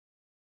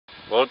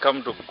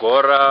Welcome to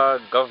Gora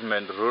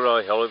Government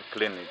Rural Health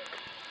Clinic,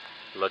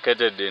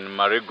 located in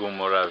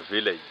Marigumura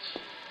village.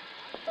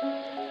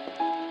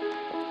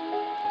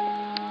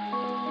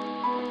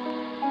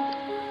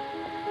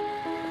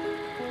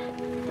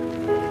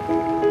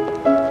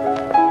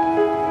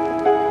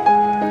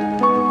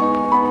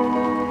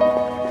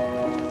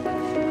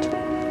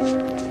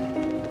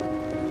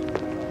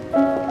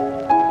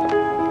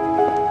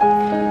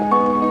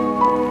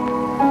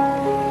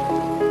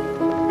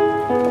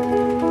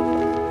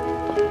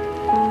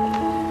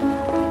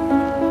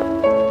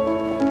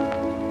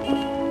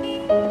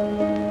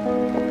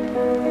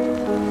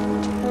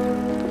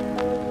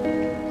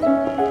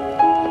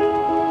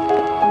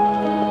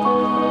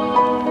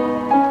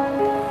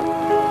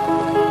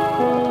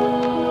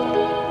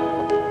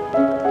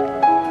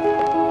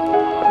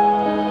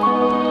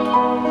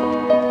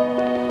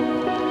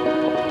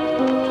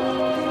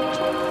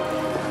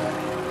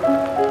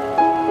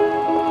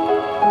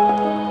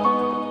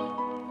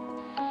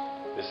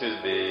 This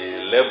is the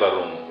labor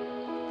room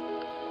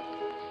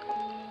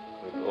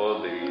with all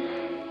the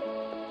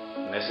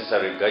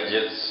necessary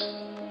gadgets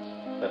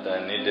that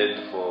are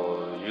needed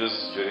for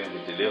use during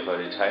the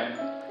delivery time.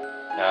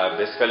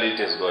 Basically, it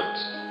has got,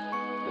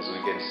 as we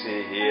can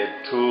see here,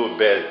 2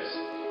 beds.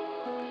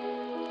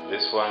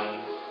 This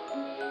one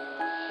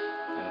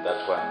and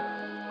that one.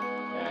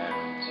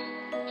 And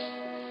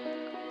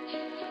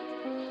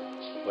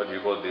what do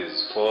you call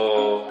this?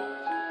 4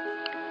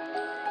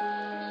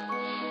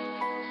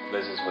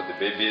 places for the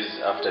babies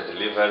after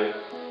delivery.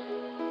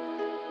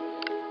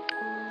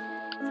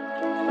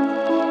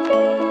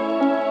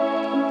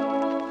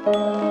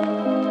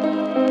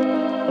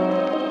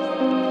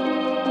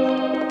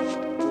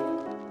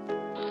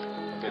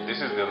 Okay, this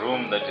is the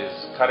room that is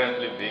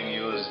currently being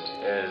used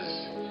as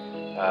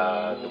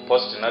the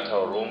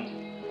postnatal room,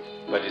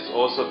 but it's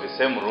also the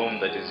same room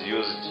that is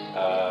used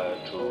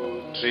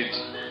to treat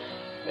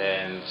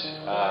and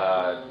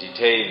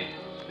detain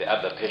the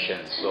other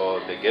patients, so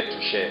they get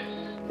to share.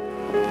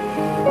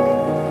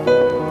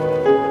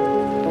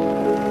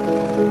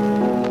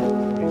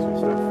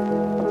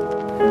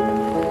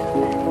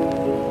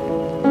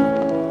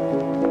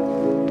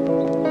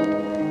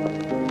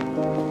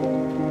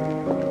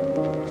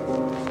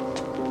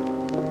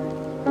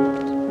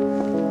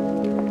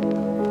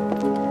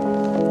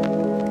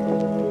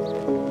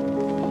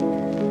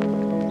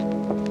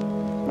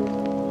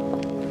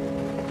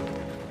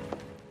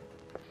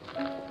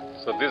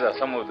 So these are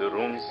some of the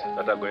rooms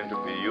that are going to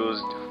be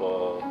used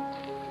for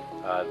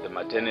the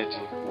maternity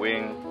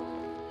wing,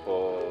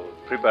 for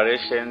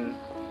preparation,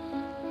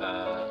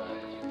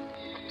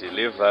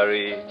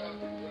 delivery,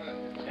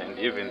 and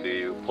even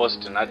the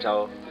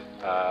postnatal.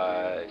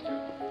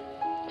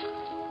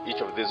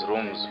 Each of these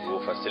rooms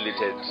will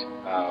facilitate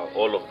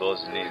all of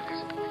those needs.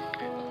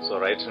 So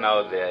right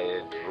now they are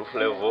at roof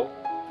level,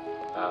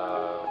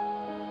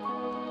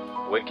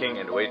 working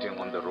and waiting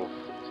on the roof.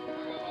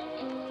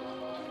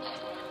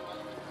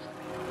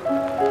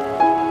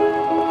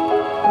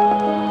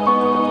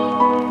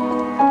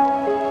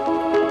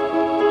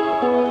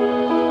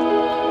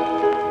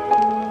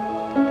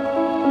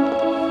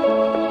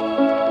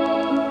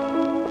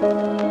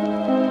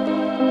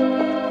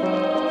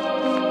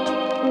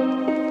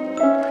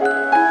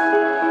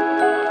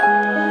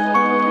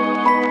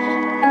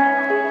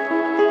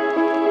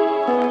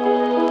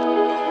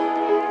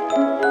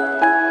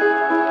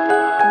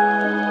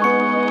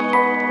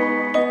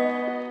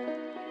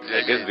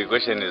 I guess the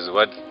question is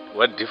what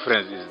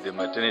difference is the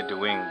maternity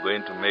wing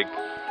going to make,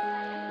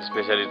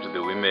 especially to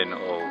the women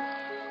of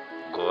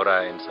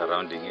Gora and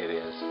surrounding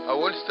areas? I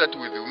want to start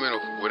with the women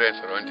of Gora and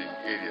surrounding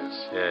areas.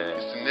 Yeah.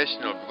 It's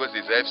national because,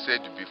 as I've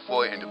said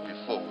before, it's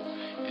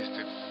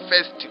the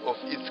first of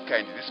its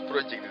kind. This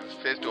project is the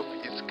first of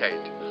its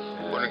kind.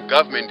 On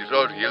government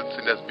rural health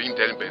centers being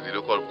done by the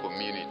local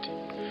community.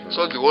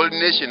 So the whole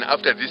nation,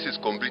 after this is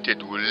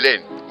completed, will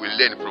learn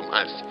from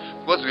us,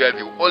 because we are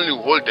the only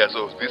holders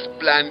of this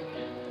plan,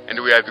 and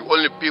we are the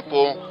only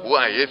people who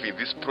are having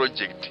this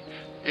project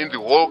in the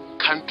whole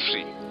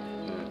country.